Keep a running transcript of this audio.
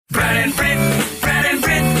and Brit. Brad and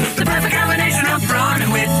Brit, the perfect combination of brawn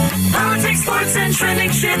and wit. Politics, sports, and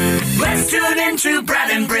trending shit. Let's tune into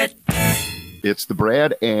Brad and Brit. It's the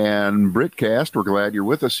Brad and Britcast. We're glad you're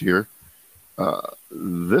with us here.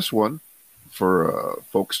 This one, for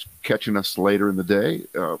folks catching us later in the day,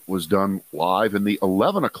 was done live in the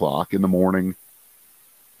 11 o'clock in the morning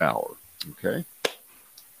hour. Okay?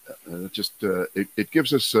 It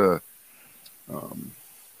gives us an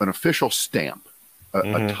official stamp,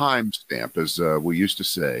 a time stamp, as we used to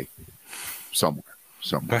say, somewhere.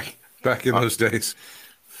 Back in those days.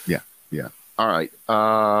 Yeah. All right.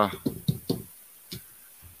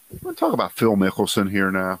 We'll talk about Phil Mickelson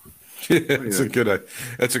here now. Yeah, that's a good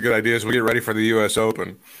idea as we get ready for the U.S.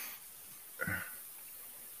 Open.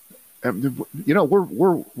 And, you know,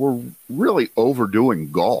 we're really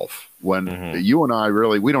overdoing golf when you and I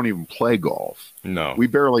we don't even play golf. No, we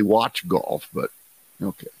barely watch golf. But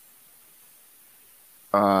okay,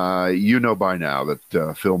 you know by now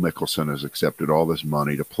that Phil Mickelson has accepted all this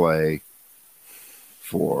money to play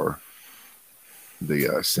for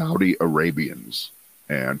the Saudi Arabians.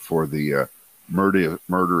 And for the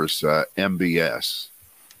murderous MBS,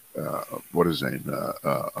 what is his name?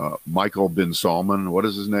 Michael bin Salman. What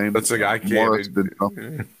is his name? That's the guy.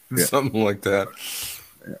 Something like that.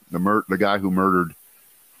 Yeah, the guy who murdered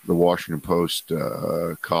the Washington Post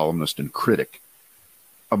columnist and critic,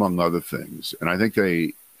 among other things. And I think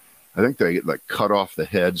they like cut off the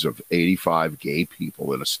heads of 85 gay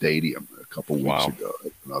people in a stadium a couple weeks ago.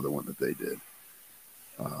 Another one that they did.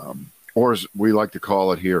 Or as we like to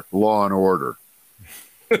call it here, law and order.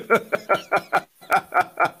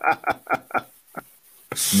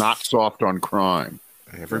 Not soft on crime.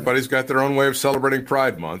 Everybody's got their own way of celebrating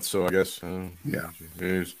Pride Month, so I guess.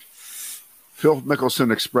 Geez. Phil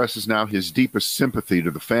Mickelson expresses now his deepest sympathy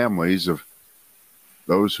to the families of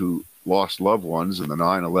those who lost loved ones in the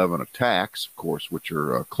 9/11 attacks, of course, which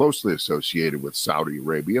are closely associated with Saudi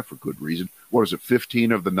Arabia for good reason. What is it,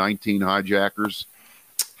 15 of the 19 hijackers?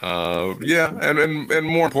 And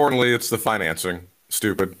more importantly, it's the financing.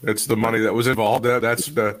 Stupid. It's the money that was involved. That's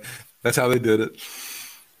how they did it.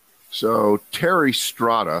 So Terry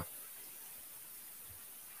Strada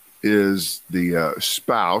is the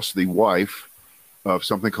spouse, the wife of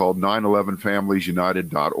something called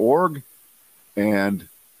 9/11FamiliesUnited.org, and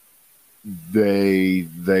they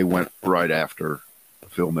went right after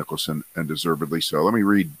Phil Mickelson, and deservedly so. Let me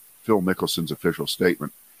read Phil Mickelson's official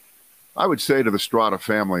statement. I would say to the Strada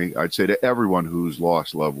family, I'd say to everyone who's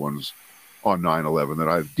lost loved ones on 9/11 that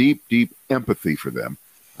I have deep, deep empathy for them.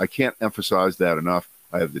 I can't emphasize that enough.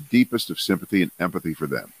 I have the deepest of sympathy and empathy for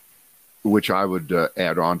them, which I would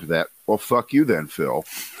add on to that. Well, fuck you then, Phil.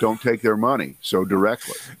 Don't take their money so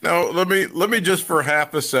directly. Now, let me just for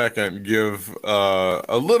half a second give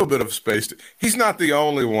a little bit of space. He's not the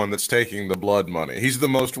only one that's taking the blood money. He's the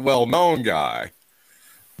most well-known guy.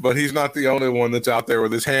 But he's not the only one that's out there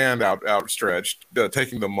with his hand outstretched,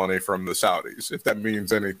 taking the money from the Saudis, if that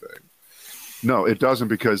means anything. No, it doesn't,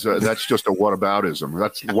 because that's just a whataboutism.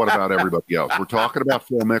 That's what about everybody else. We're talking about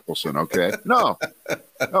Phil Mickelson, okay? No,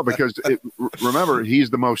 because remember, he's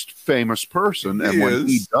the most famous person, and when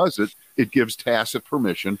he does it, it gives tacit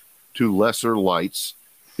permission to lesser lights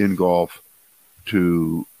in golf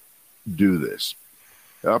to do this.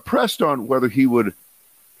 Pressed on whether he would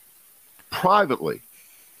privately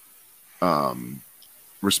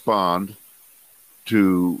respond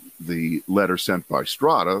to the letter sent by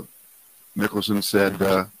Strada, Mickelson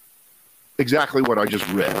said exactly what I just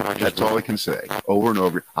read. That's all I can say over and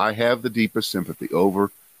over. I have the deepest sympathy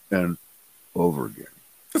over and over again.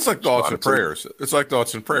 It's like thoughts and prayers. It's like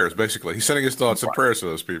thoughts and prayers, basically. He's sending his thoughts and prayers to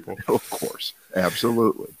those people. Of course.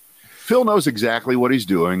 Absolutely. Phil knows exactly what he's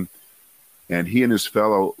doing, and he and his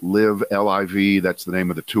fellow LIV, that's the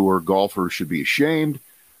name of the tour, golfers should be ashamed.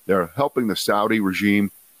 They're helping the Saudi regime.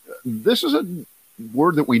 This is a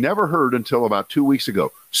word that we never heard until about 2 weeks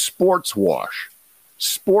ago. Sports wash.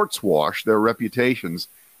 Sports wash their reputations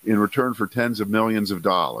in return for tens of millions of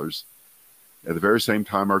dollars. At the very same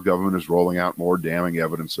time, our government is rolling out more damning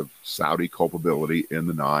evidence of Saudi culpability in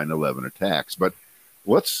the 9/11 attacks. But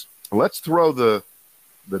let's throw the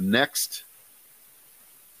next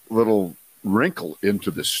little wrinkle into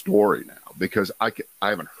this story now, because I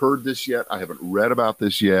haven't heard this yet. I haven't read about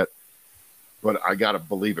this yet, but I got to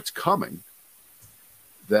believe it's coming.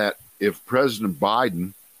 That if President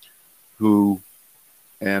Biden,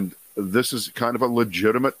 and this is kind of a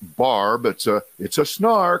legitimate barb, it's a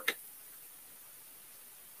snark,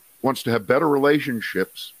 wants to have better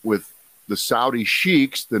relationships with the Saudi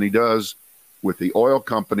sheiks than he does with the oil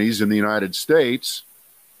companies in the United States.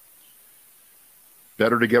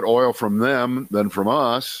 Better to get oil from them than from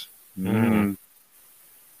us. Mm.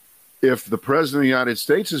 If the president of the United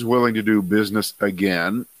States is willing to do business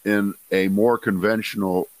again in a more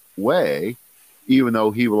conventional way, even though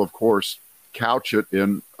he will, of course, couch it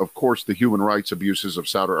in, of course, the human rights abuses of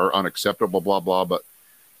Saudi are unacceptable, blah, blah, but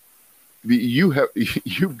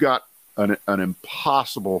you've got an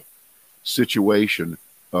impossible situation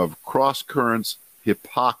of cross currents,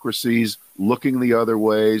 hypocrisies, looking the other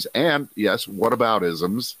ways, and yes,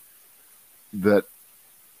 whataboutisms that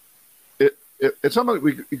it's something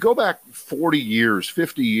we go back 40 years,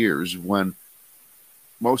 50 years when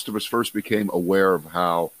most of us first became aware of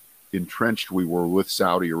how entrenched we were with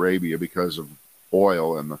Saudi Arabia because of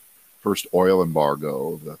oil and the first oil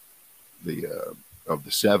embargo of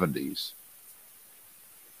the 70s.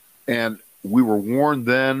 And we were warned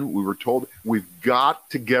then, we were told we've got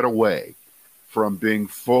to get away from being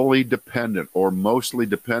fully dependent or mostly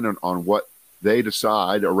dependent on what they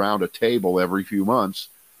decide around a table every few months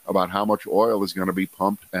about how much oil is going to be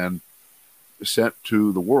pumped and sent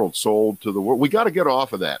to the world, sold to the world. We got to get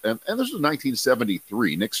off of that. And this was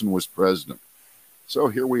 1973. Nixon was president. So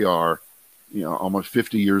here we are, almost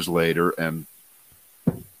 50 years later, and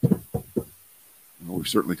we've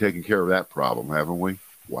certainly taken care of that problem, haven't we?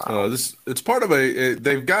 Wow. It's part of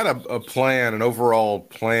they've got a plan, an overall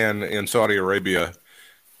plan in Saudi Arabia,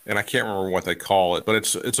 and I can't remember what they call it, but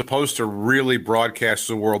it's supposed to really broadcast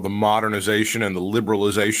to the world the modernization and the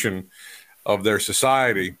liberalization of their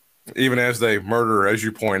society, even as they murder, as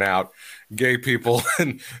you point out, gay people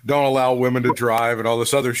and don't allow women to drive and all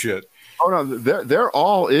this other shit. Oh no, they're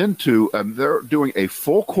all into, they're doing a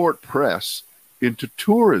full court press into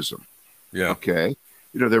tourism. Yeah. Okay.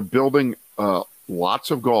 They're building lots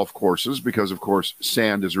of golf courses because, of course,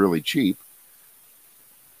 sand is really cheap.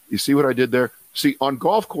 You see what I did there? See, on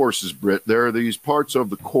golf courses, Britt, there are these parts of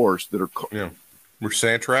the course that are We're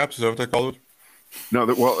sand traps. Is that what they call it? No,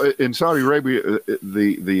 well, in Saudi Arabia,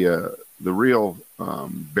 the real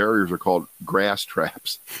barriers are called grass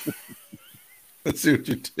traps. Let's see what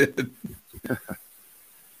you did.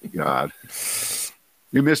 God,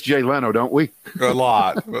 we miss Jay Leno, don't we? A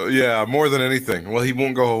lot, yeah, more than anything. Well, he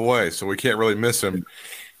won't go away, so we can't really miss him.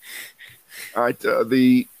 All right,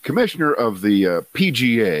 the commissioner of the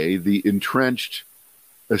PGA, the entrenched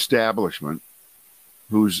establishment,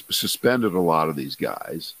 who's suspended a lot of these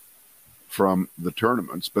guys from the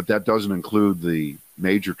tournaments, but that doesn't include the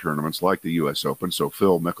major tournaments like the U.S. Open. So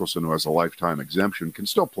Phil Mickelson, who has a lifetime exemption, can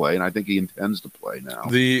still play, and I think he intends to play now.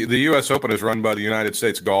 The U.S. Open is run by the United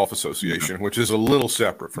States Golf Association, which is a little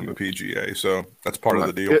separate from the PGA, so that's part of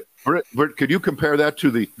the deal. Britt, could you compare that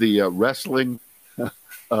to the wrestling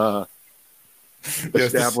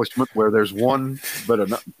establishment where there's one, but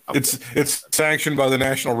another? It's sanctioned by the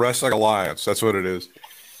National Wrestling Alliance. That's what it is.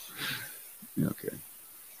 Okay.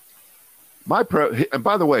 And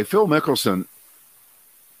by the way, Phil Mickelson,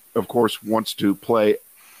 of course, wants to play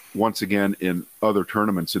once again in other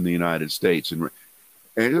tournaments in the United States. And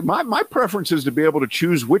my preference is to be able to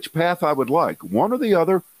choose which path I would like, one or the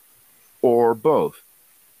other, or both.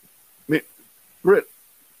 I mean, Britt,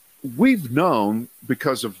 we've known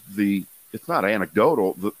because of it's not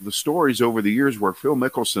anecdotal, the stories over the years where Phil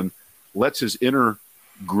Mickelson lets his inner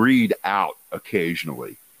greed out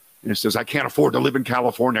occasionally. And he says, I can't afford to live in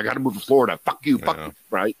California. I got to move to Florida. Fuck you,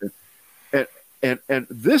 right? And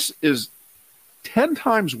this is 10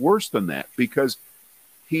 times worse than that because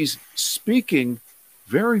he's speaking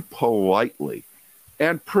very politely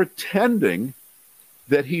and pretending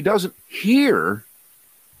that he doesn't hear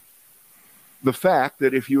the fact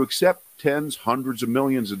that if you accept tens, hundreds of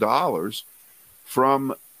millions of dollars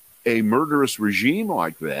from a murderous regime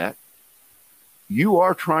like that, you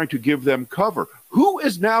are trying to give them cover. Who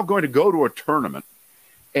is now going to go to a tournament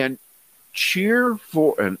and cheer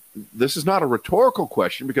for, and this is not a rhetorical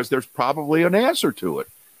question because there's probably an answer to it,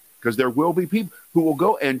 because there will be people who will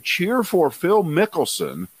go and cheer for Phil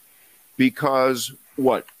Mickelson because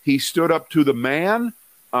what? He stood up to the man.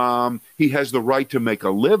 He has the right to make a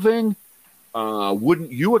living.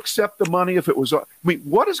 Wouldn't you accept the money if it was? I mean,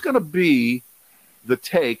 what is going to be the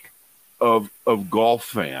take of golf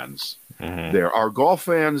fans? Mm-hmm. There are golf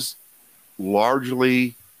fans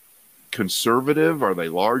largely conservative. Are they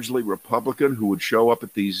largely Republican who would show up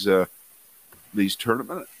at these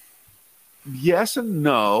tournaments? Yes and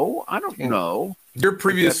no. I don't know. Your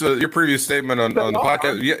previous statement on the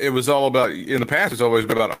podcast, it was all about, in the past, it's always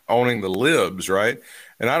been about owning the libs, right?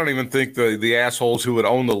 And I don't even think the assholes who would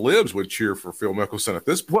own the libs would cheer for Phil Mickelson at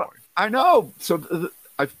this point. Well, I know. So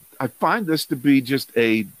I find this to be just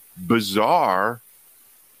a bizarre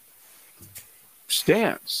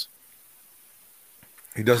stance.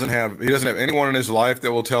 He doesn't have anyone in his life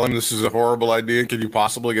that will tell him this is a horrible idea. Can you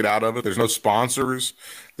possibly get out of it? There's no sponsors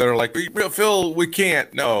that are like, Phil, we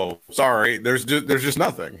can't. No, sorry. There's just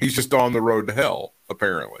nothing. He's just on the road to hell,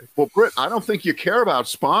 apparently. Well, Britt, I don't think you care about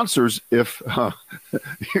sponsors if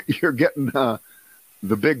you're getting the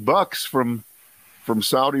big bucks from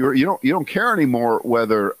Saudi. You don't care anymore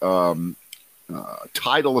whether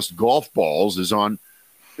Titleist golf balls is on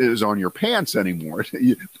your pants anymore.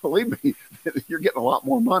 Believe me, you're getting a lot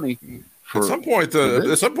more money. At some point,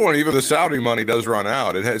 even the Saudi money does run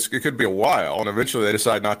out. It could be a while, and eventually they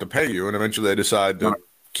decide not to pay you, and eventually they decide to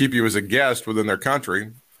keep you as a guest within their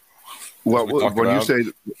country. Well, when you say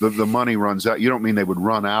the money runs out, you don't mean they would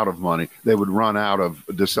run out of money. They would run out of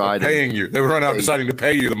deciding paying you. They would run out deciding to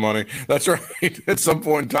pay you the money. That's right. At some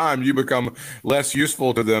point in time, you become less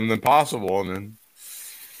useful to them than possible, and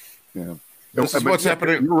then This is what's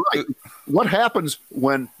happening. You're right. What happens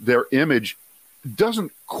when their image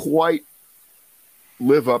doesn't quite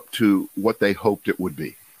live up to what they hoped it would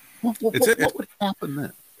be? What would happen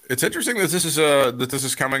then? It's interesting that this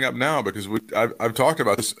is coming up now because I've talked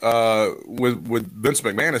about this with Vince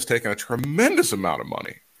McMahon has taken a tremendous amount of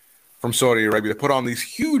money from Saudi Arabia to put on these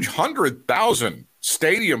huge 100,000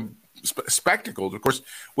 stadium spectacles. Of course,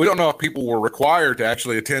 we don't know if people were required to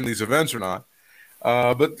actually attend these events or not.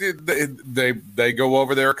 But they go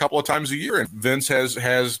over there a couple of times a year, and Vince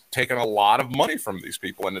has taken a lot of money from these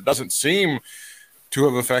people, and it doesn't seem to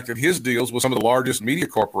have affected his deals with some of the largest media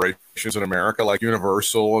corporations in America, like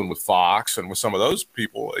Universal and with Fox and with some of those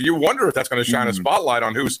people. You wonder if that's going to shine a spotlight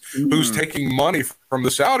on who's taking money from the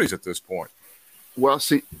Saudis at this point. Well,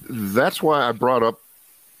 see, that's why I brought up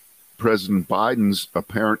President Biden's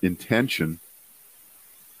apparent intention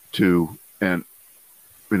to, and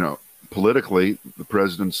politically, the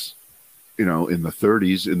president's, in the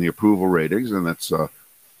 30s in the approval ratings, and that's,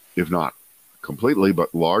 if not completely,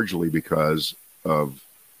 but largely because of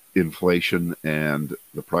inflation and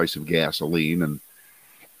the price of gasoline and,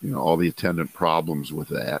 all the attendant problems with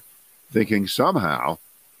that, thinking somehow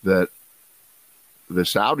that the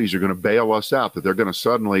Saudis are going to bail us out, that they're going to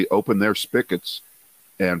suddenly open their spigots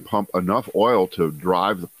and pump enough oil to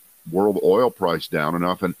drive the world oil price down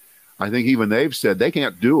enough. And I think even they've said they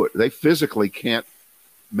can't do it. They physically can't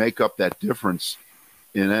make up that difference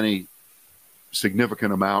in any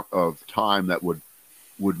significant amount of time that would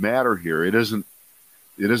matter here. It isn't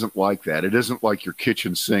like that. It isn't like your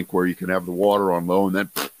kitchen sink where you can have the water on low and then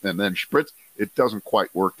spritz. It doesn't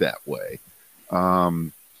quite work that way.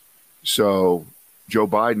 So Joe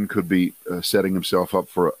Biden could be setting himself up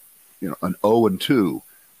for an 0-2.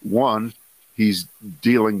 One, he's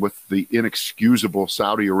dealing with the inexcusable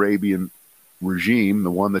Saudi Arabian regime,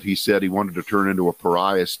 the one that he said he wanted to turn into a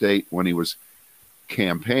pariah state when he was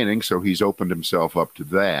campaigning. So he's opened himself up to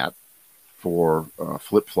that for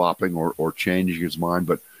flip-flopping or changing his mind.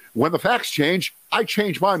 But when the facts change, I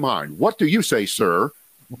change my mind. What do you say, sir?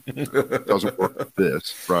 It doesn't work like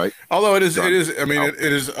this, right? Although it is. I mean, it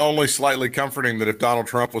is only slightly comforting that if Donald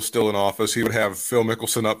Trump was still in office, he would have Phil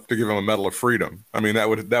Mickelson up to give him a Medal of Freedom. I mean, that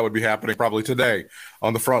would be happening probably today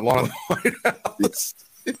on the front lawn of the White House.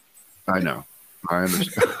 I know. I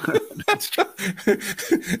understand.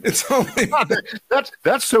 It's only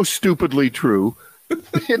that's so stupidly true.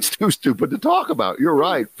 It's too stupid to talk about. You're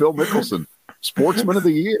right, Phil Mickelson. Sportsman of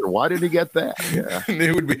the Year. Why did he get that? Yeah.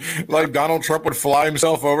 He would be like Donald Trump would fly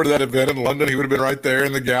himself over to that event in London. He would have been right there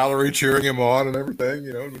in the gallery cheering him on and everything.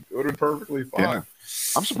 It would have been perfectly fine. Yeah.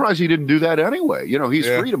 I'm surprised he didn't do that anyway. He's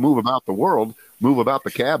free to move about the world, move about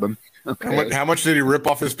the cabin. Okay. How much did he rip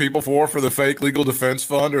off his people for the fake legal defense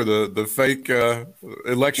fund or the fake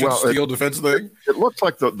election steal defense thing? It looks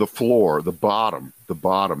like the floor, the bottom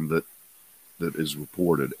that is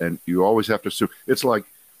reported. And you always have to assume it's like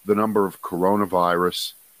the number of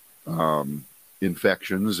coronavirus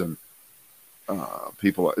infections and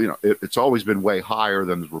people, it's always been way higher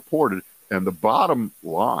than is reported. And the bottom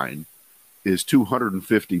line is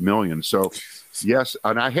 250 million. So, yes,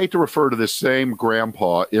 and I hate to refer to this same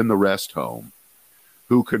grandpa in the rest home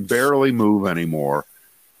who can barely move anymore.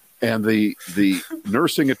 And the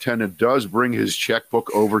nursing attendant does bring his checkbook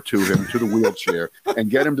over to him, to the wheelchair, and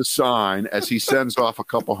get him to sign as he sends off a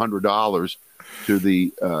couple $100 to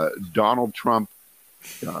the Donald Trump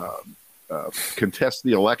contest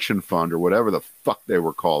the election fund or whatever the fuck they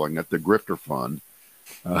were calling it, the grifter fund.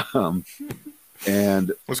 And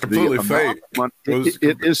it was completely fake.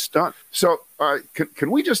 It is stunt. So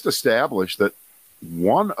can we just establish that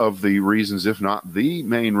one of the reasons, if not the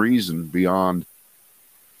main reason, beyond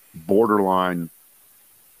borderline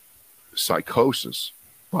psychosis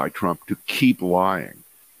by Trump to keep lying,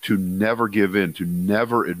 to never give in, to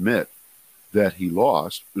never admit that he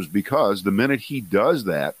lost was because the minute he does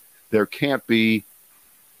that, there can't be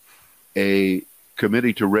a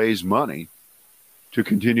committee to raise money to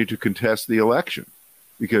continue to contest the election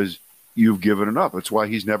because you've given it up. That's why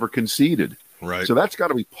he's never conceded. Right. So that's got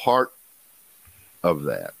to be part of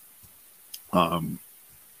that.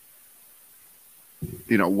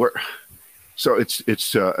 So it's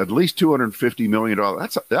at least $250 million.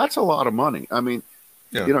 That's a lot of money. I mean,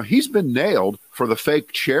 he's been nailed for the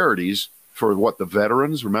fake charities for the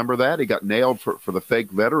veterans. Remember that? He got nailed for the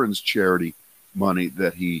fake veterans charity money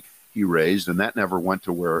that he raised, and that never went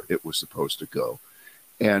to where it was supposed to go.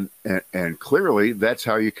 And clearly that's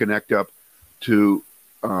how you connect up to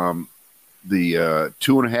the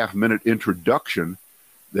 2.5 minute introduction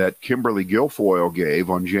that Kimberly Guilfoyle gave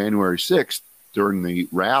on January 6th during the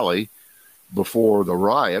rally before the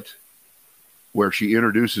riot, where she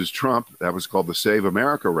introduces Trump. That was called the Save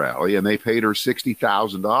America rally, and they paid her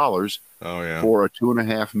 $60,000 for a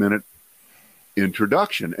 2.5 minute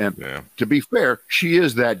introduction. And to be fair, she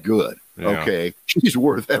is that good. Okay, she's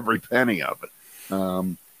worth every penny of it.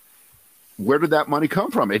 Where did that money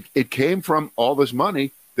come from? It came from all this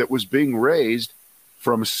money that was being raised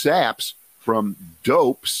from saps, from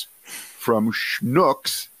dopes, from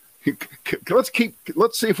schmucks.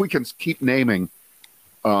 Let's see if we can keep naming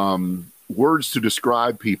words to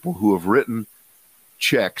describe people who have written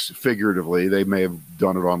checks figuratively. They may have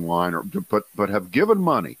done it online, but have given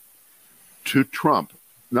money to Trump,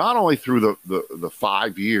 not only through the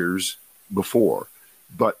 5 years before,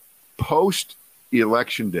 but post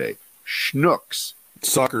election day. Schnooks,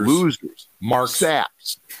 suckers, losers, marks,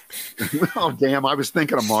 saps. Oh, damn! I was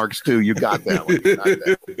thinking of marks too. You got that one.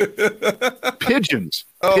 Pigeons,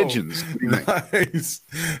 pigeons. Nice,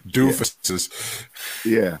 doofuses.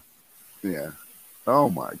 Yeah. Oh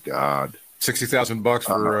my God! $60,000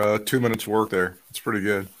 for 2 minutes work there. It's pretty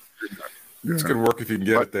good. It's good work if you can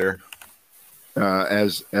get it there.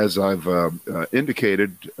 As I've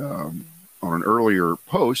indicated on an earlier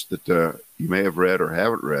post that you may have read or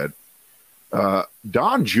haven't read,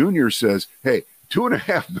 Don Jr. says, "Hey,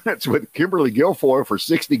 2.5 minutes with Kimberly Guilfoyle for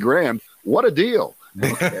 $60,000. What a deal!"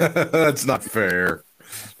 Okay. That's not fair.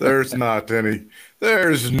 There's no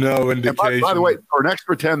indication. By the way, for an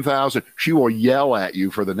extra $10,000, she will yell at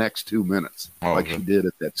you for the next 2 minutes, like she did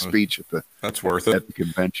at that speech at the that's worth it at the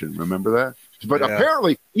convention. Remember that? But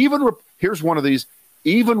apparently, here's one of these.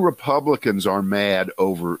 Even Republicans are mad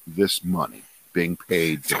over this money being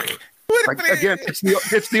paid to her. Again, it's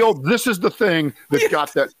the old. This is the thing that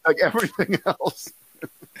got that. Like everything else.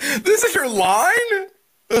 This is your line.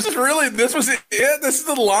 This was it. This is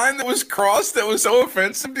the line that was crossed. That was so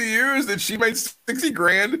offensive to you, is that she made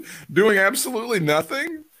 $60,000 doing absolutely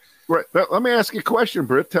nothing. Right. Let me ask you a question,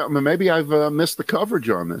 Britt. Maybe I've missed the coverage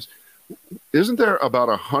on this. Isn't there about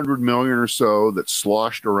 100 million or so that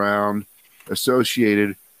sloshed around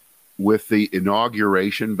associated with the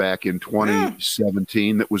inauguration back in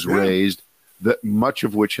 2017 that was raised, that much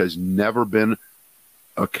of which has never been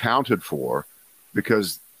accounted for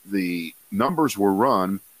because the numbers were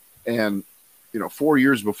run, and 4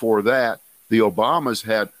 years before that, the Obamas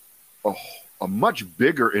had a much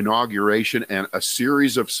bigger inauguration and a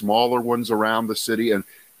series of smaller ones around the city, and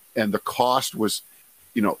the cost was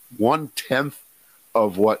 1/10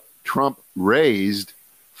 of what Trump raised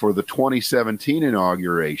for the 2017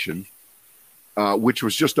 inauguration, which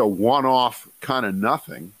was just a one-off kind of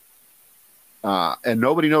nothing, and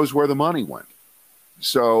nobody knows where the money went.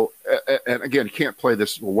 So, and again, can't play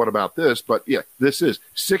this. Well, what about this? But yeah, this is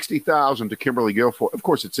 $60,000 to Kimberly Guilfoyle. Of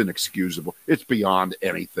course, it's inexcusable. It's beyond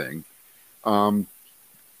anything, and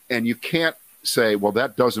you can't say, well,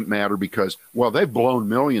 that doesn't matter because, well, they've blown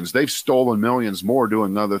millions, they've stolen millions more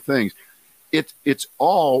doing other things. It's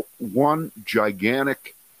all one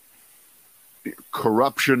gigantic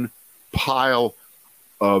corruption pile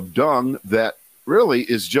of dung that really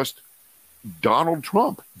is just Donald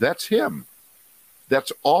Trump. That's him.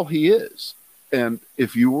 That's all he is. And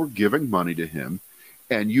if you were giving money to him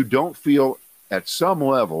and you don't feel at some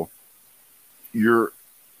level you're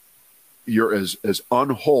as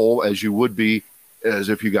unwhole as you would be as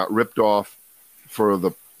if you got ripped off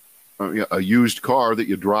for a used car that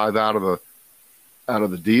you drive out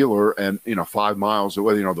of the dealer, and 5 miles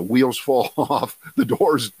away, the wheels fall off, the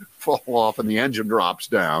doors fall off, and the engine drops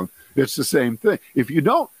down. It's the same thing. If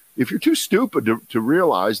you're too stupid to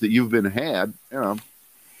realize that you've been had,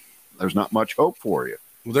 there's not much hope for you.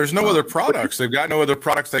 Well, there's no other products. They've got no other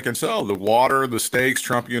products they can sell. The water, the steaks,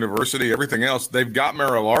 Trump University, everything else. They've got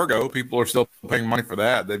Mar-a-Lago. People are still paying money for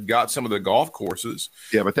that. They've got some of the golf courses.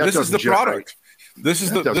 Yeah, but this is the product. This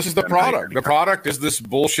is the product. The product is this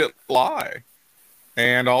bullshit lie.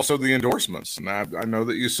 and also the endorsements. And I know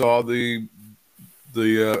that you saw the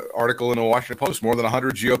article in the Washington Post. More than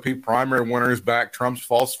 100 GOP primary winners back Trump's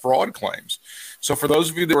false fraud claims. So for those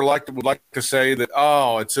of you that would like to say that,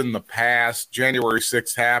 oh, it's in the past, January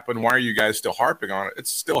 6th happened, why are you guys still harping on it? It's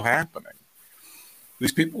still happening.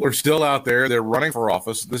 These people are still out there. They're running for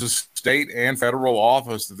office. This is state and federal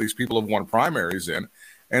office that these people have won primaries in,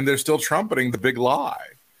 and they're still trumpeting the big lie.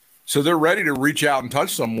 So they're ready to reach out and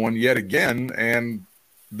touch someone yet again, and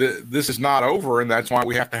this is not over, and that's why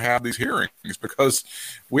we have to have these hearings, because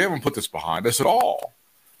we haven't put this behind us at all.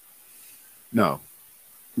 No,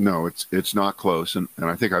 it's not close, and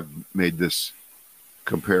I think I've made this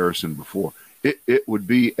comparison before. It would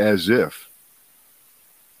be as if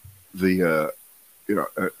the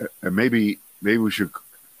and maybe we should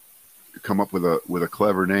come up with a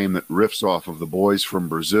clever name that riffs off of the boys from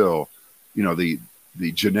Brazil, the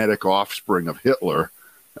genetic offspring of Hitler,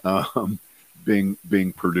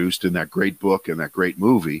 being produced in that great book and that great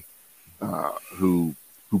movie, who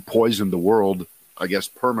poisoned the world, I guess,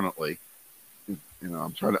 permanently.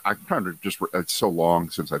 I'm trying to just, it's so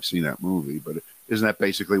long since I've seen that movie, but isn't that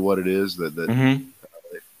basically what it is? That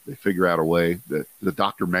they figure out a way that the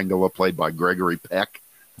Dr. Mengele, played by Gregory Peck.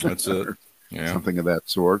 That's it. Yeah. Something of that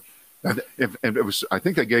sort. And it was, I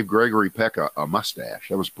think they gave Gregory Peck a mustache.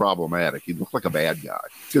 That was problematic. He looked like a bad guy,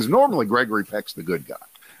 because normally Gregory Peck's the good guy,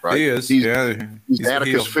 right? He is. He's heel.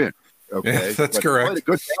 Atticus Finch. Okay, yeah, that's correct. He played a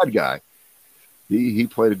good bad guy. He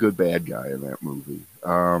played a good bad guy in that movie.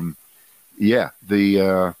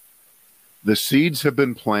 The seeds have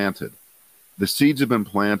been planted.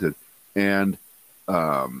 And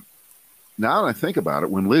now that I think about it,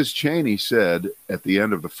 when Liz Cheney said at the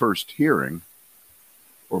end of the first hearing,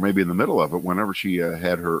 or maybe in the middle of it, whenever she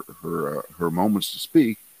had her moments to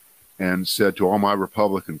speak, and said to all my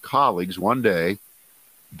Republican colleagues, one day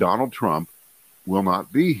Donald Trump will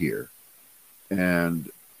not be here, and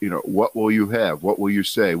what will you have? What will you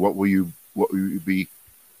say? What will you be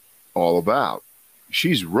all about?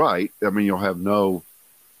 She's right. I mean, you'll have no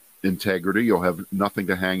integrity. You'll have nothing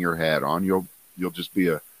to hang your hat on. You'll just be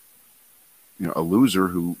a loser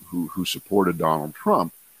who supported Donald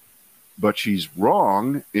Trump. But she's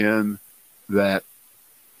wrong in that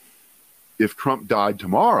if Trump died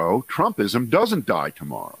tomorrow, Trumpism doesn't die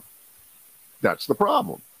tomorrow. That's the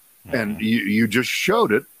problem. Mm-hmm. And you just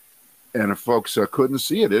showed it. And if folks couldn't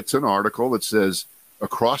see it, it's an article that says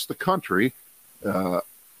across the country,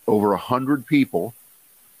 over 100 people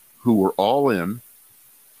who were all in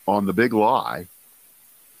on the big lie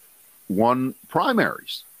won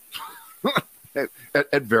primaries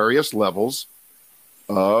at various levels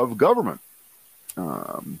of government.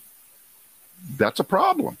 That's a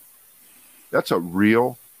problem. That's a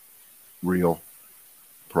real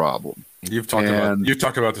problem. You've talked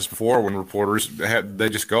about this before, when reporters they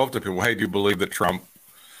just go up to people, hey, do you believe that Trump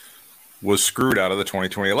was screwed out of the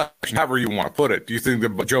 2020 election? However you want to put it. Do you think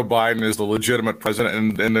that Joe Biden is the legitimate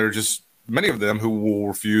president? And there are just many of them who will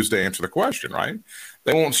refuse to answer the question, right?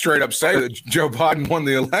 They won't straight up say that Joe Biden won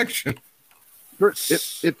the election.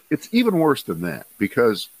 It's even worse than that,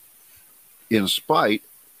 because in spite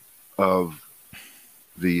of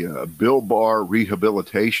the Bill Barr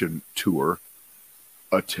rehabilitation tour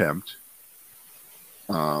attempt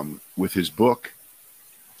with his book,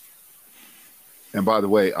 and by the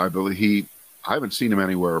way, I believe I haven't seen him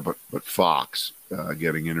anywhere but Fox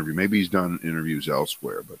getting interviewed. Maybe he's done interviews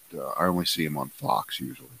elsewhere, but I only see him on Fox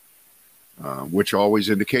usually, which always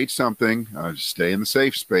indicates something. Stay in the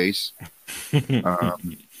safe space.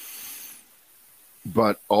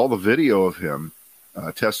 But all the video of him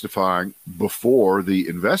testifying before the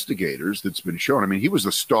investigators that's been shown. I mean, he was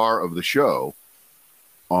the star of the show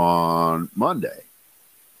on Monday,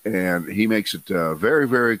 and he makes it very,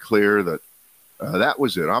 very clear that that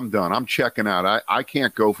was it. I'm done. I'm checking out. I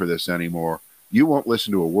can't go for this anymore. You won't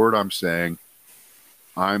listen to a word I'm saying.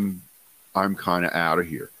 I'm kind of out of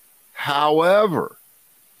here. However,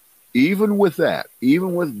 even with that,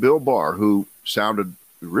 even with Bill Barr, who sounded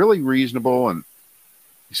really reasonable, and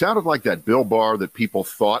he sounded like that Bill Barr that people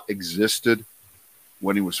thought existed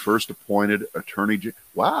when he was first appointed attorney general.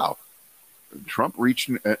 Wow. Trump reached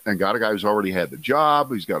and got a guy who's already had the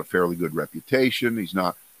job. He's got a fairly good reputation. He's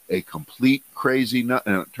not a complete crazy nut,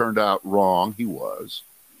 and it turned out wrong. He was.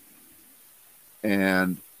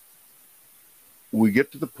 And we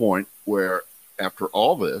get to the point where, after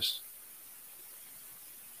all this,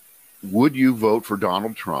 would you vote for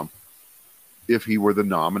Donald Trump if he were the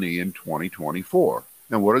nominee in 2024?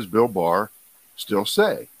 And what does Bill Barr still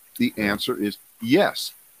say? The answer is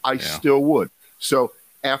yes, I still would. So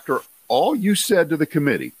after all you said to the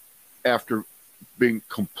committee, after being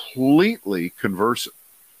completely conversant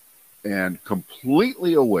and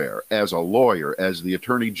completely aware as a lawyer, as the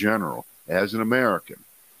Attorney General, as an American,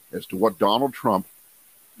 as to what Donald Trump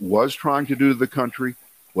was trying to do to the country,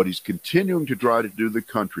 what he's continuing to try to do to the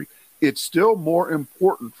country, it's still more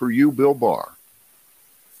important for you, Bill Barr,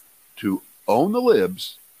 to own the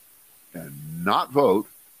libs and not vote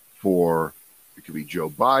for, it could be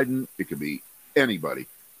Joe Biden, it could be anybody.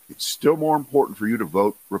 It's still more important for you to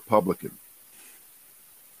vote Republican.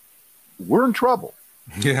 We're in trouble.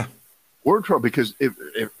 Yeah. We're in trouble because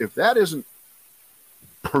if that isn't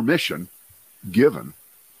permission given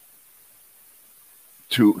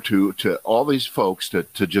to all these folks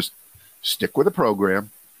to just stick with the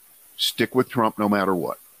program, stick with Trump no matter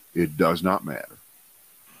what, it does not matter.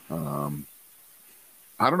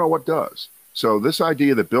 I don't know what does. So this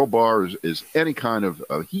idea that Bill Barr is any kind of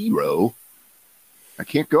a hero, I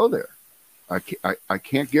can't go there. I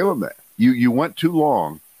can't give him that. You went too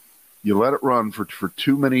long. You let it run for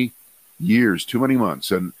too many years, too many months,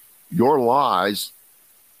 and your lies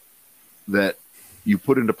that you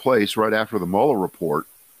put into place right after the Mueller report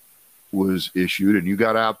was issued, and you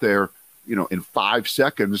got out there, in 5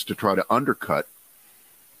 seconds to try to undercut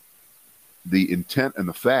the intent and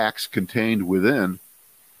the facts contained within.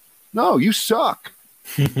 No, you suck.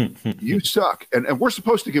 You suck. And we're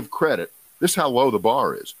supposed to give credit. This is how low the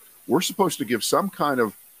bar is. We're supposed to give some kind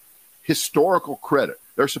of historical credit.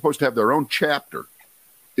 They're supposed to have their own chapter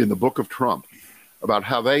in the book of Trump about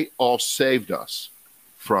how they all saved us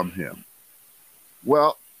from him.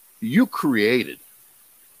 Well, you created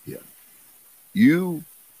him. You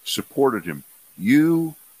supported him.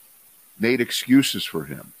 You made excuses for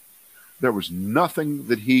him. There was nothing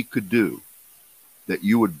that he could do that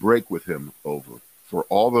you would break with him over for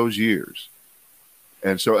all those years.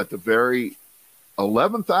 And so at the very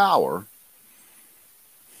 11th hour,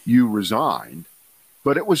 you resigned,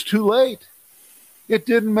 but it was too late. It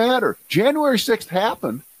didn't matter. January 6th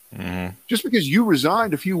happened. Mm-hmm. Just because you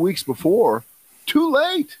resigned a few weeks before, too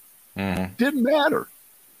late. Mm-hmm. Didn't matter.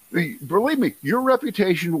 Believe me, your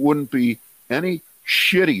reputation wouldn't be any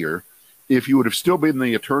shittier if you would have still been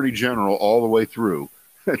the Attorney General all the way through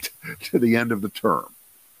to the end of the term.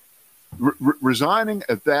 Resigning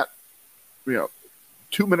at that,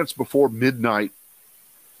 2 minutes before midnight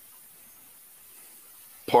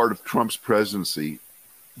part of Trump's presidency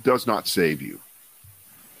does not save you,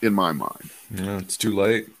 in my mind. Yeah, it's too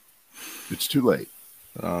late. It's too late,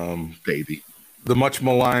 baby. The much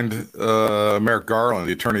maligned Merrick Garland,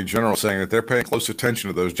 the Attorney General, saying that they're paying close attention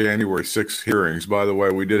to those January 6th hearings. By the way,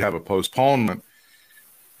 we did have a postponement.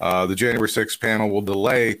 The January 6th panel will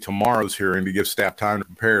delay tomorrow's hearing to give staff time to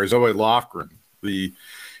prepare. Zoe Lofgren, the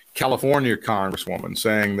California congresswoman,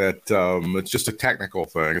 saying that it's just a technical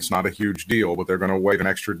thing. It's not a huge deal, but they're going to wait an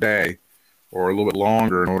extra day or a little bit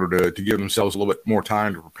longer in order to give themselves a little bit more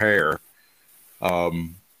time to prepare.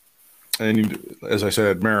 And as I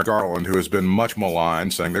said, Merrick Garland, who has been much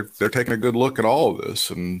maligned, saying they're taking a good look at all of this,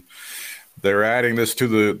 and they're adding this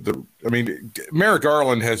to Merrick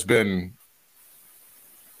Garland has been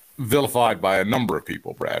vilified by a number of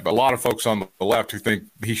people, Brad, but a lot of folks on the left who think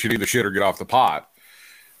he should either shit or get off the pot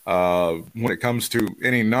when it comes to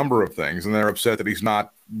any number of things, and they're upset that he's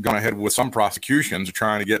not gone ahead with some prosecutions or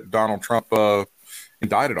trying to get Donald Trump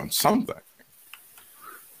indicted on something.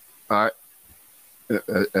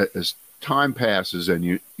 As time passes and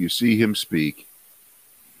you see him speak,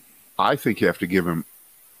 I think you have to give him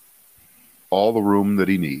all the room that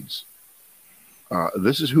he needs.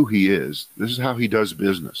 This is who he is. This is how he does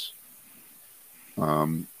business.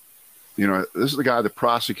 This is the guy that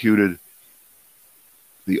prosecuted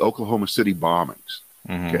the Oklahoma City bombings.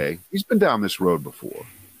 Mm-hmm. Okay. He's been down this road before.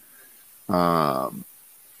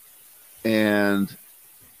 And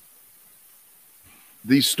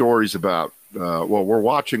these stories about, we're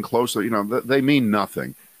watching closely, they mean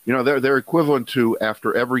nothing. They're equivalent to,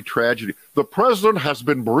 after every tragedy, the president has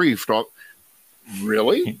been briefed on.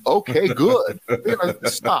 Really? Okay, good.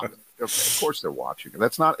 Stop. Of course they're watching.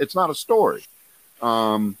 It's not a story.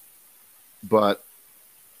 But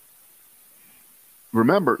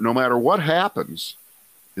remember, no matter what happens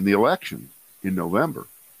in the election in November,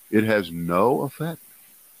 it has no effect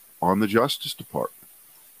on the Justice Department.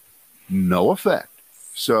 No effect.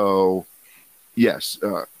 So, yes,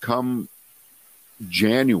 come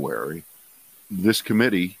January, this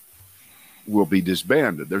committee will be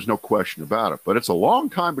disbanded. There's no question about it. But it's a long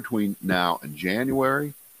time between now and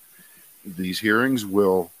January. These hearings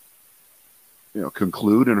will,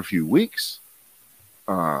 conclude in a few weeks.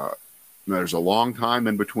 There's a long time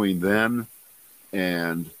in between then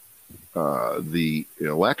and the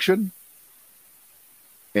election.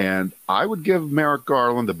 And I would give Merrick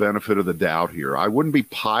Garland the benefit of the doubt here. I wouldn't be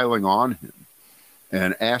piling on him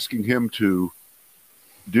and asking him to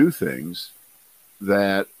do things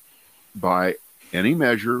that by any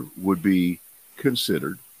measure would be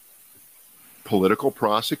considered political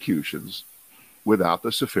prosecutions without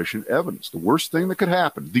the sufficient evidence. The worst thing that could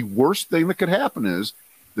happen is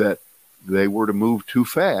that they were to move too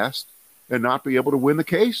fast and not be able to win the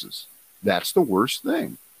cases. That's the worst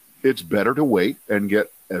thing. It's better to wait and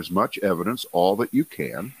get as much evidence, all that you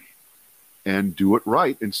can, and do it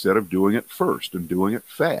right instead of doing it first and doing it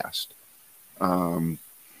fast.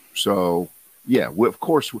 So, yeah, of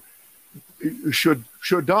course, should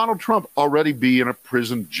Donald Trump already be in a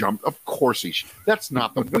prison jump? Of course he should. That's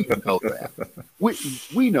not the we know that.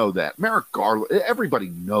 We know that. Merrick Garland, everybody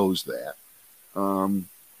knows that.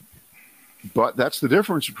 But that's the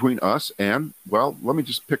difference between us and, well, let me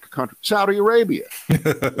just pick a country, Saudi Arabia.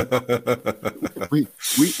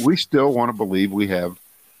 we still want to believe we have,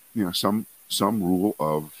 some rule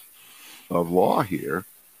of law here,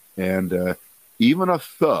 and even a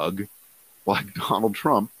thug like Donald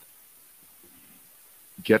Trump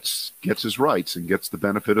gets his rights and gets the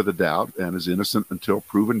benefit of the doubt and is innocent until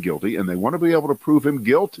proven guilty. And they want to be able to prove him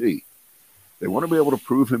guilty.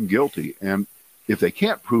 And if they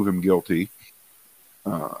can't prove him guilty,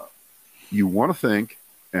 you want to think,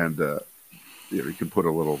 and you can put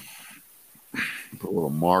a little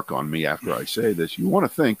mark on me after I say this. You want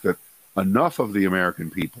to think that enough of the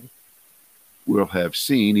American people will have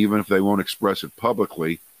seen, even if they won't express it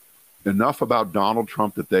publicly, enough about Donald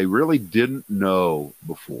Trump that they really didn't know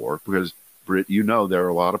before. Because, Britt, there are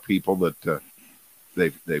a lot of people that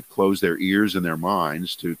they've closed their ears and their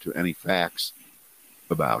minds to any facts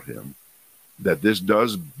about him. That this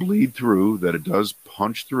does bleed through, that it does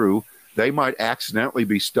punch through. They might accidentally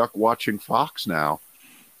be stuck watching Fox now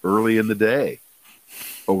early in the day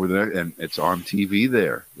over there, and it's on TV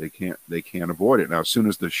there. They can't avoid it. Now, as soon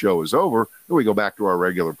as the show is over, then we go back to our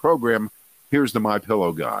regular program. Here's the My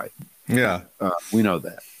Pillow guy. Yeah. We know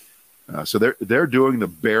that. So they're doing the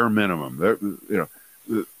bare minimum.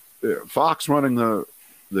 Fox running the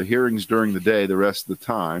hearings during the day, the rest of the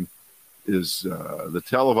time, is the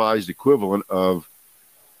televised equivalent of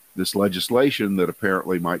this legislation that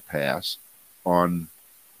apparently might pass on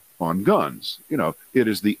guns. It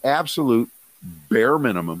is the absolute bare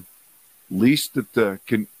minimum, least that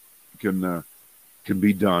can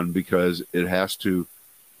be done, because it has to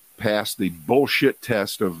pass the bullshit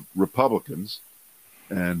test of Republicans.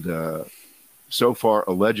 And so far,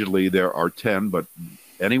 allegedly, there are 10, but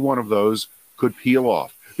any one of those could peel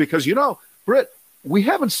off. Because, Britt, we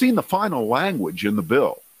haven't seen the final language in the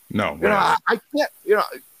bill. No. I can't,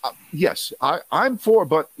 yes, I'm for,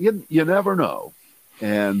 but you never know.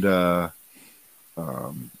 And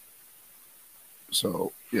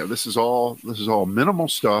so, this is all minimal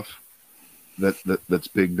stuff that's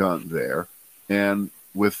being done there. And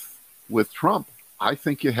with Trump, I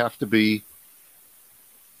think you have to be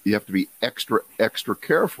extra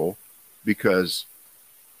careful, because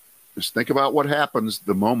just think about what happens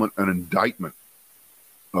the moment an indictment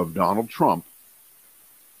of Donald Trump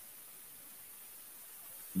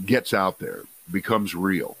gets out there, becomes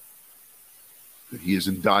real, that he is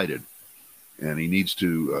indicted, and he needs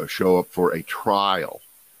to show up for a trial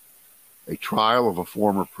of a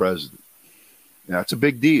former president. Now, that's a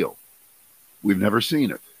big deal. We've never seen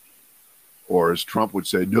it. Or as Trump would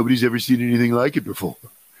say, nobody's ever seen anything like it before,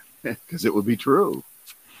 because it would be true.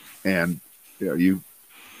 And,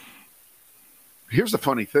 here's the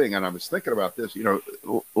funny thing, and I was thinking about this.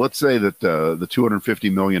 Let's say that the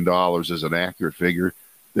 $250 million is an accurate figure,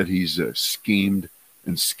 that he's schemed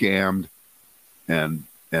and scammed and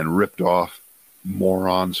ripped off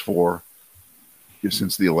morons for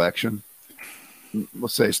since the election.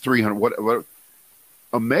 Let's say it's 300. What?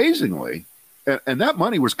 Amazingly, and that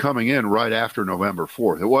money was coming in right after November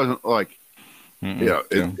 4th. It wasn't like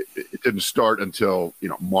it didn't start until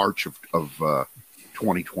March of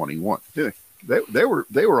 2021. They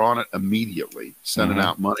were on it immediately, sending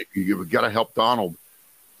out money. You've got to help Donald.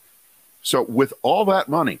 So with all that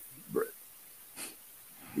money,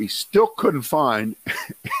 he still couldn't find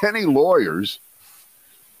any lawyers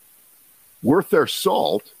worth their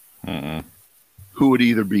salt who would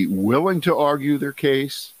either be willing to argue their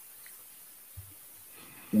case,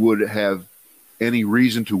 would have any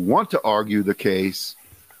reason to want to argue the case,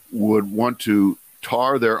 would want to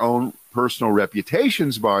tar their own personal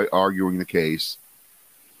reputations by arguing the case.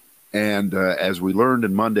 And as we learned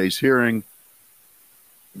in Monday's hearing,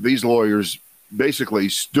 these lawyers basically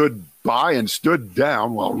stood by and stood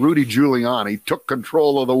down while Rudy Giuliani took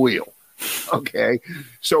control of the wheel. Okay.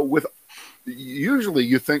 So with usually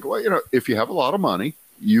you think, well, if you have a lot of money,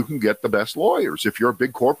 you can get the best lawyers. If you're a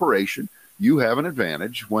big corporation, you have an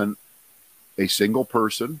advantage when a single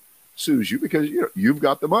person sues you because you've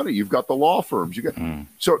got the money, you've got the law firms.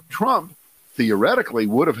 So Trump theoretically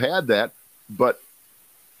would have had that, but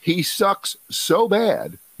he sucks so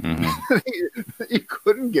bad he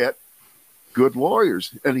couldn't get good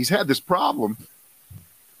lawyers, and he's had this problem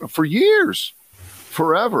for years,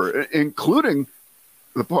 forever, including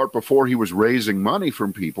the part before he was raising money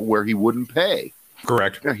from people where he wouldn't pay.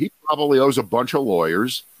 Correct. He probably owes a bunch of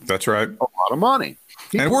lawyers. That's right. A lot of money.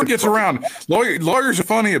 And word gets around. Lawyers are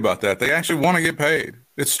funny about that. They actually want to get paid.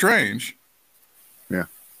 It's strange. Yeah.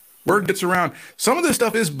 Word gets around. Some of this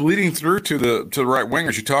stuff is bleeding through to the right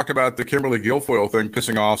wingers. You talk about the Kimberly Guilfoyle thing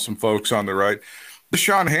pissing off some folks on the right. The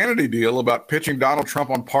Sean Hannity deal about pitching Donald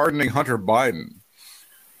Trump on pardoning Hunter Biden.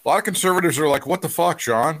 A lot of conservatives are like, what the fuck,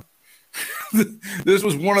 Sean? This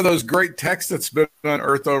was one of those great texts that's been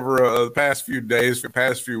unearthed over the past few days, the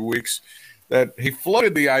past few weeks, that he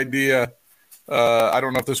floated the idea. I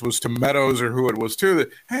don't know if this was to Meadows or who it was to, that,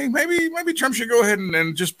 hey, maybe Trump should go ahead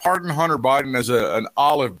and just pardon Hunter Biden as an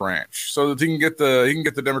olive branch so that he can get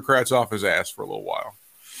the Democrats off his ass for a little while.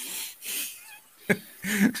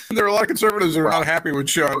 There are a lot of conservatives who are not happy with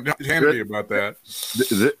Sean Hannity about that.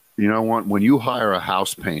 You know what? When you hire a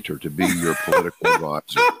house painter to be your political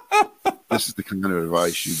advisor, this is the kind of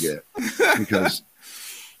advice you get. Because,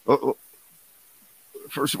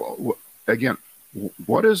 first of all, again,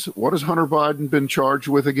 what has Hunter Biden been charged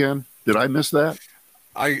with again? Did I miss that?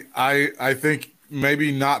 I think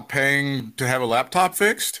maybe not paying to have a laptop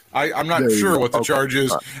fixed. I'm not sure what the charge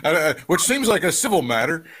is, which seems like a civil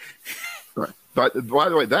matter. Right. But by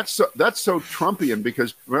the way, that's so Trumpian,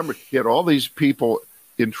 because remember, he had all these people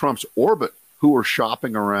in Trump's orbit who were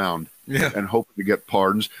shopping around and hoping to get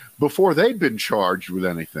pardons before they'd been charged with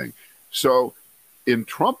anything. So in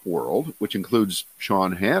Trump world, which includes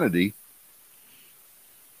Sean Hannity,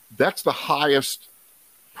 that's the highest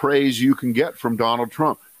praise you can get from Donald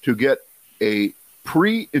Trump, to get a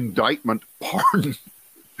pre-indictment pardon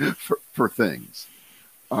for things.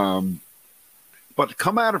 But to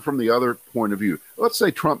come at it from the other point of view, let's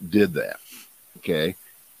say Trump did that, okay?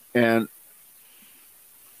 And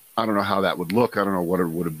I don't know how that would look. I don't know what it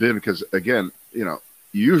would have been, because, again, you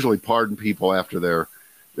usually pardon people after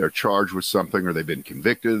they're charged with something or they've been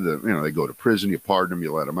convicted. They go to prison, you pardon them,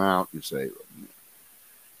 you let them out, you say,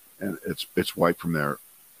 and it's wiped from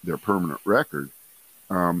their permanent record.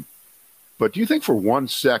 But do you think for 1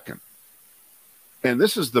 second, and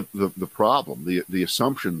this is the problem, the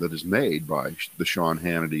assumption that is made by the Sean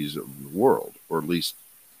Hannitys of the world, or at least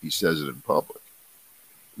he says it in public,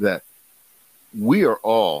 that we are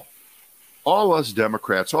all us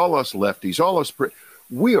Democrats, all us lefties, all us,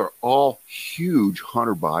 we are all huge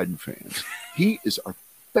Hunter Biden fans. He is our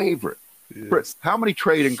favorite. Yes. How many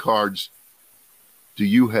trading cards do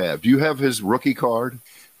you have? Do you have his rookie card?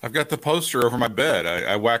 I've got the poster over my bed.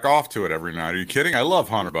 I whack off to it every night. Are you kidding? I love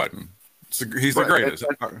Hunter Biden. He's the greatest.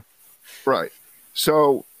 Right.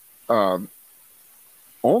 So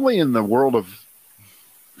only in the world of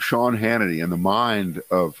Sean Hannity, in the mind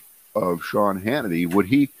of Sean Hannity, would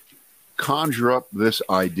he conjure up this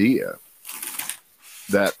idea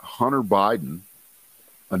that Hunter Biden,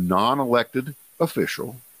 a non-elected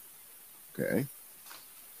official, okay,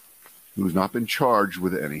 who's not been charged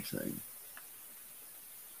with anything,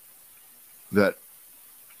 that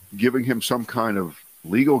giving him some kind of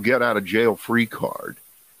legal get-out-of-jail-free card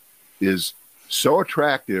is so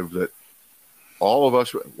attractive that all of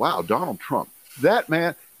us, wow, Donald Trump, that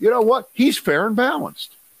man, you know what? He's fair and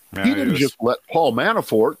balanced. Yeah, he didn't just let Paul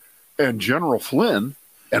Manafort and General Flynn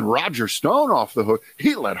and Roger Stone off the hook.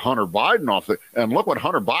 He let Hunter Biden off the, and look what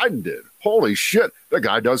Hunter Biden did. Holy shit, the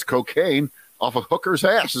guy does cocaine off of hookers'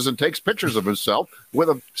 asses and takes pictures of himself with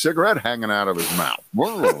a cigarette hanging out of his mouth.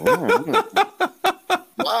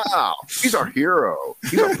 Wow, he's our hero.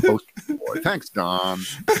 He's our poster boy. Thanks, Don.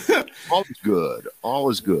 All is good. All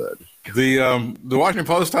is good. The Washington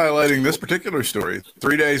Post highlighting this particular story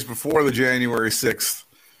 3 days before the January 6th,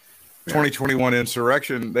 2021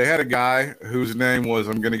 insurrection. They had a guy whose name was,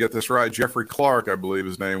 I'm going to get this right, Jeffrey Clark, I believe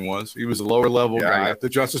his name was. He was a lower level guy at the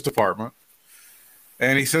Justice Department.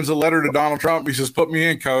 And he sends a letter to Donald Trump. He says, put me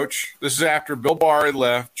in, coach. This is after Bill Barr had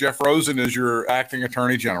left. Jeff Rosen is your acting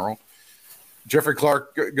attorney general. Jeffrey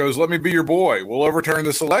Clark goes, let me be your boy. We'll overturn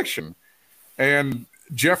this election. And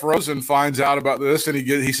Jeff Rosen finds out about this, and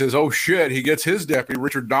he says, oh, shit. He gets his deputy,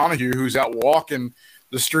 Richard Donahue, who's out walking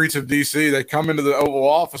the streets of D.C. They come into the Oval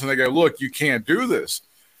Office, and they go, look, you can't do this.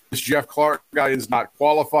 This Jeff Clark guy is not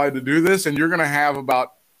qualified to do this, and you're going to have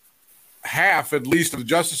about half, at least, of the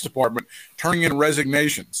Justice Department turning in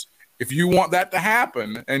resignations. If you want that to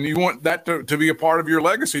happen and you want that to be a part of your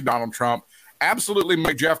legacy, Donald Trump, absolutely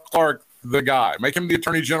make Jeff Clark the guy. Make him the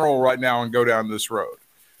attorney general right now and go down this road.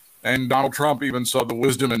 And Donald Trump even saw the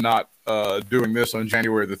wisdom in not doing this on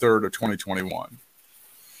January the 3rd of 2021.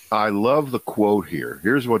 I love the quote here.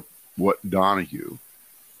 Here's what Donahue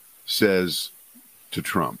says to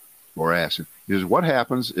Trump, or asks him. He says, what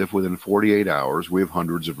happens if within 48 hours we have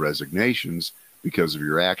hundreds of resignations because of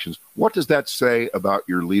your actions? What does that say about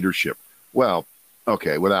your leadership? Well,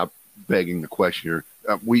 okay, without begging the question here,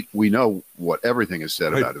 we know what everything is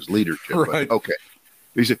said about his leadership. Right. But okay.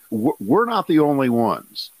 He said, we're not the only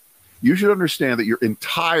ones. You should understand that your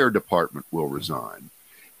entire department will resign.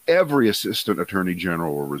 Every assistant attorney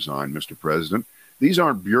general will resign, Mr. President. These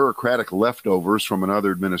aren't bureaucratic leftovers from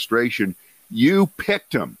another administration. You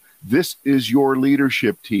picked them. This is your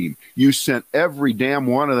leadership team. You sent every damn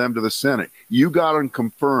one of them to the Senate. You got them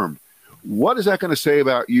confirmed. What is that going to say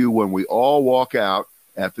about you when we all walk out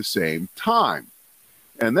at the same time?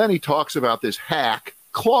 And then he talks about this hack,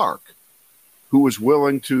 Clark, who was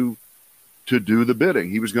willing to do the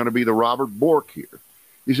bidding. He was going to be the Robert Bork here.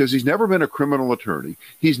 He says he's never been a criminal attorney.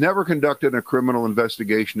 He's never conducted a criminal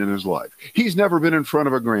investigation in his life. He's never been in front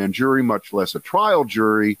of a grand jury, much less a trial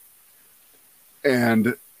jury.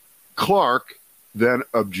 And Clark then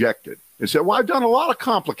objected and said, well, I've done a lot of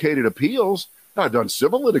complicated appeals. I've done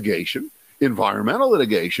civil litigation, environmental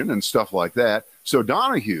litigation, and stuff like that. So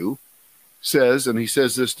Donahue says, and he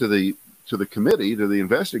says this to the committee, to the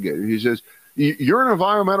investigator, he says, you're an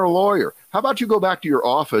environmental lawyer. How about you go back to your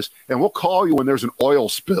office and we'll call you when there's an oil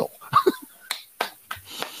spill?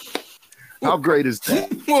 How great is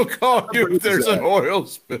that? We'll call you if there's an oil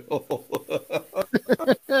spill.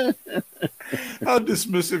 How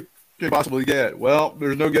dismissive can you possibly get? Well,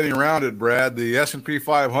 there's no getting around it, Brad. The S&P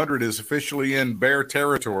 500 is officially in bear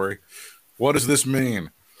territory. What does this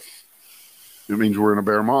mean? It means we're in a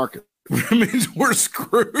bear market. It means we're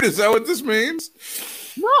screwed. Is that what this means?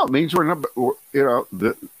 No, it means we're not,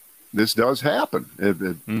 this does happen. Now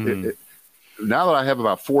that I have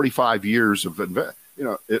about 45 years of,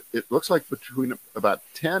 it looks like between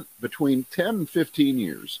 10 and 15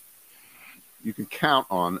 years, you can count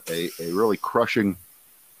on a really crushing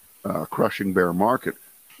bear market.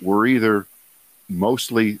 We're either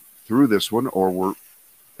mostly through this one or we're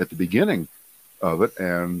at the beginning of it,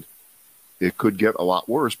 and it could get a lot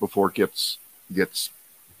worse before it gets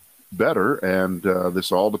better, and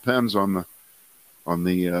this all depends on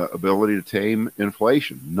the ability to tame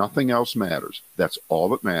inflation. Nothing else matters. That's all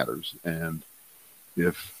that matters. And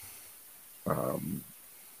if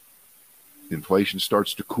inflation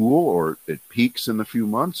starts to cool or it peaks in a few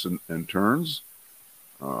months and turns,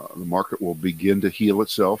 the market will begin to heal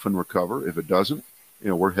itself and recover. If it doesn't,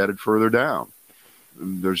 we're headed further down.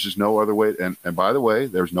 There's just no other way. And by the way,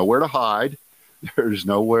 there's nowhere to hide. There's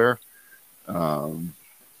nowhere.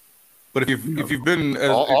 But if you've been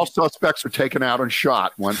all suspects are taken out and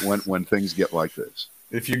shot when things get like this.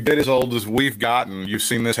 If you get as old as we've gotten, you've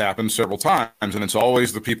seen this happen several times, and it's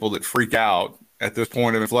always the people that freak out at this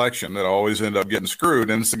point of inflection that always end up getting screwed,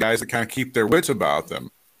 and it's the guys that kind of keep their wits about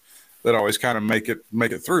them that always kind of make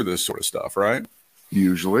it through this sort of stuff, right?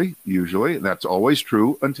 Usually, that's always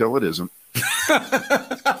true until it isn't.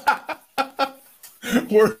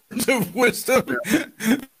 Words of wisdom.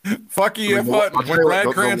 Fuck you, F. Hutton, when Brad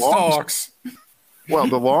Krantz talks. Well,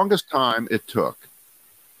 the longest time it took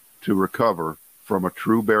to recover from a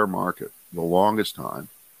true bear market, the longest time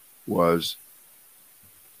was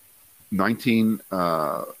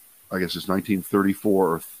 1934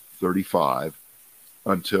 or 35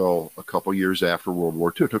 until a couple years after World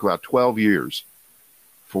War II. It took about 12 years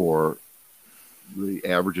for the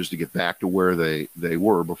averages to get back to where they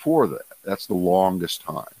were before that. That's the longest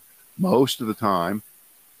time. Most of the time,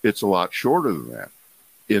 it's a lot shorter than that.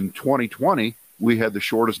 In 2020, we had the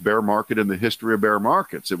shortest bear market in the history of bear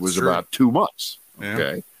markets. It was about 2 months.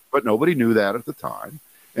 Okay. Yeah. But nobody knew that at the time.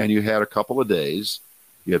 And you had a couple of days,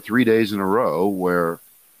 you had 3 days in a row where,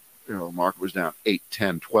 the market was down 8,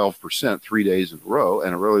 10, 12%, 3 days in a row.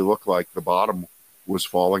 And it really looked like the bottom was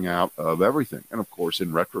falling out of everything. And of course,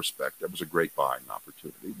 in retrospect, that was a great buying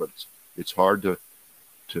opportunity, but it's hard to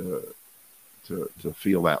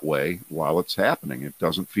feel that way while it's happening. It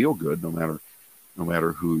doesn't feel good no matter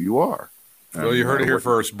who you are. Well, you heard it here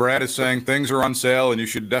first. Brad is saying things are on sale and you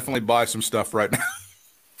should definitely buy some stuff right now.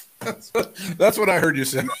 That's what I heard you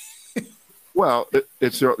say. Well,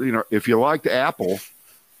 it's if you liked Apple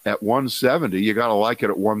at 170, you got to like it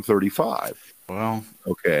at 135. Well,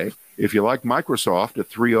 okay. if you like Microsoft at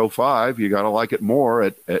 305, you got to like it more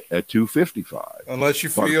at 255. Unless you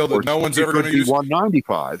feel that no one's ever going to use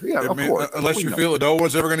 195. Yeah, of course. Unless you feel that no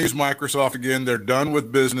one's ever going to use Microsoft again, they're done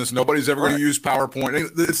with business. Nobody's ever going to use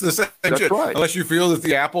PowerPoint. It's the same shit. Right. Unless you feel that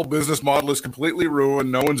the Apple business model is completely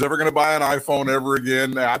ruined, no one's ever going to buy an iPhone ever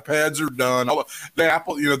again. The iPads are done. The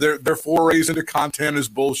Apple, their forays into content is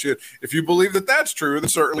bullshit. If you believe that that's true, then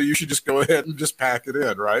certainly you should just go ahead and just pack it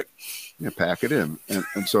in, right? Yeah, pack it in,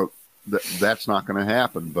 and so that's not going to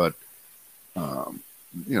happen. But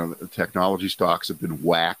the technology stocks have been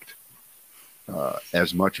whacked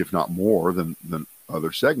as much, if not more, than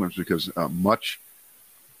other segments because much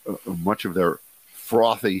of their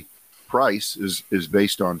frothy price is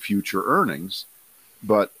based on future earnings,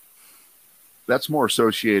 but that's more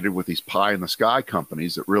associated with these pie in the sky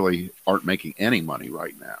companies that really aren't making any money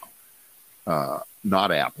right now.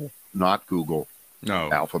 Not Apple, not Google.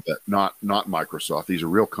 No, Alphabet, not Microsoft. These are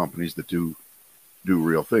real companies that do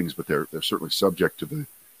real things, but they're certainly subject to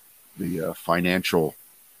the financial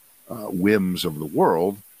whims of the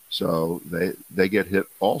world. So they get hit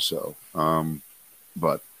also.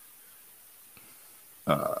 But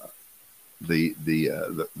the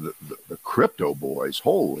crypto boys,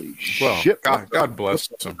 holy shit! God bless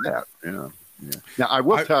them. That. Yeah. Now I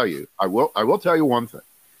will tell you one thing,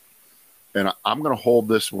 and I'm going to hold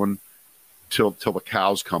this one till the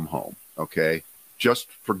cows come home, okay? Just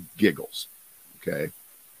for giggles, okay?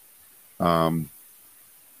 I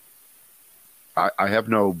have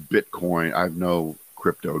no Bitcoin, I have no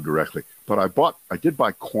crypto directly, but I did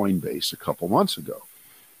buy Coinbase a couple months ago,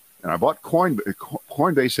 and I bought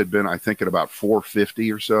Coinbase had been, I think, at about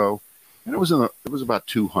 450 or so, and it was about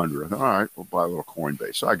 200. I thought, all right, we'll buy a little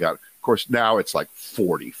Coinbase. So I got, of course, now it's like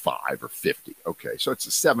 45 or 50. Okay, so it's a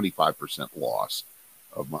 75% loss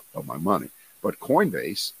of my money. But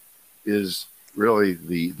Coinbase is really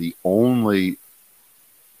the only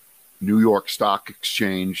New York Stock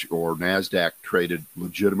Exchange or NASDAQ traded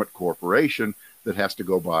legitimate corporation that has to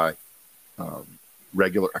go by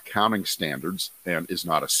regular accounting standards and is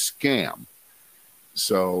not a scam.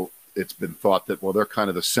 So it's been thought that, well, they're kind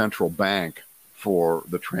of the central bank for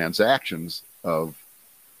the transactions of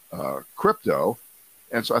crypto.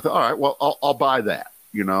 And so I thought, all right, well, I'll buy that.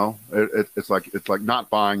 It's like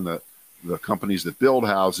not buying the companies that build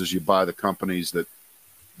houses. You buy the companies that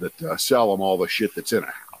sell them all the shit that's in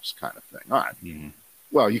a house, kind of thing. All right. Mm-hmm.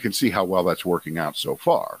 Well, you can see how well that's working out so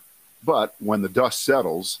far. But when the dust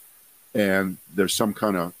settles and there's some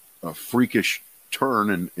kind of a freakish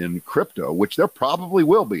turn in crypto, which there probably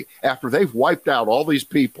will be after they've wiped out all these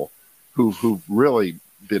people who've really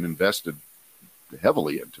been invested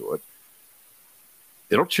heavily into it,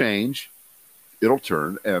 it'll change, it'll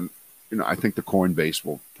turn, and I think the Coinbase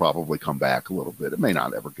will probably come back a little bit. It may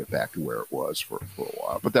not ever get back to where it was for a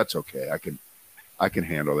while, but that's okay. I can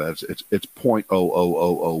handle that. It's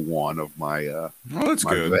 0.00001 of my that's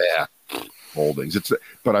good holdings.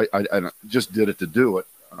 But I just did it to do it.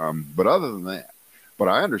 But other than that, but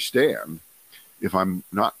I understand, if I'm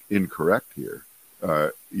not incorrect here,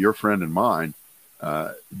 your friend and mine,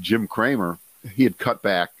 Jim Cramer, he had cut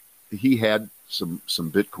back. He had some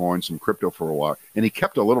Bitcoin, some crypto for a while, and he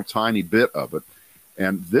kept a little tiny bit of it.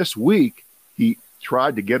 And this week he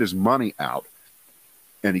tried to get his money out,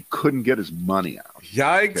 and he couldn't get his money out.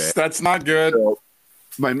 Yikes! Okay? That's not good. So,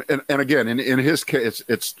 and again, in his case,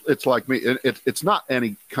 it's like me. It's not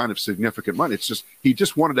any kind of significant money. It's just he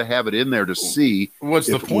just wanted to have it in there to see. What's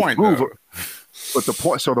the point? But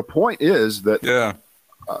the point is that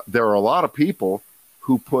there are a lot of people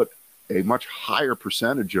who put a much higher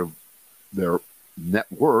percentage of their net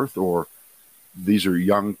worth, or these are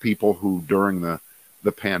young people who during the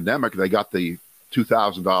pandemic, they got the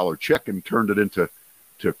 $2,000 check and turned it into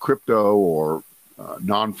crypto or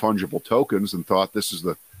non-fungible tokens and thought this is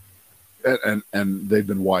and they've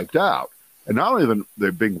been wiped out. And not only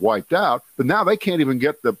they're being wiped out, but now they can't even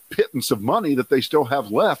get the pittance of money that they still have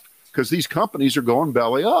left because these companies are going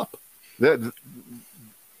belly up.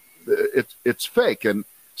 It's fake. And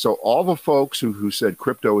so all the folks who said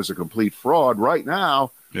crypto is a complete fraud right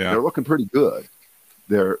now, they're looking pretty good.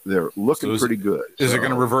 They're looking pretty good. Is it going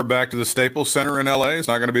to revert back to the Staples Center in LA? It's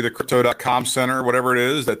not going to be the crypto.com center, whatever it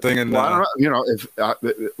is, that thing in I don't know.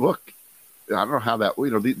 Look, I don't know how that,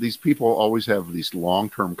 these people always have these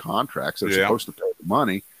long-term contracts. They're supposed to pay the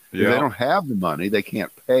money. If they don't have the money, they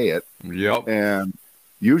can't pay it. Yep. And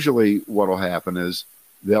usually what will happen is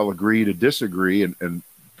they'll agree to disagree and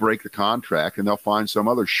break the contract, and they'll find some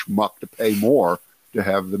other schmuck to pay more to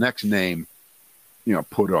have the next name,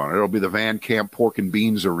 put on it. It'll be the Van Camp Pork and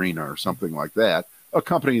Beans Arena or something like that. A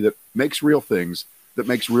company that makes real things, that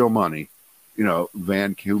makes real money,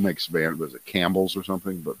 Van, who makes Van, was it Campbell's or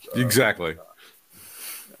something? But exactly.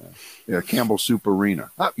 Yeah, Campbell Soup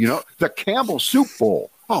Arena. The Campbell Soup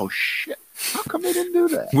Bowl. Oh, shit. How come they didn't do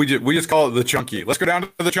that? We just call it the Chunky. Let's go down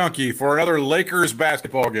to the Chunky for another Lakers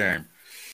basketball game.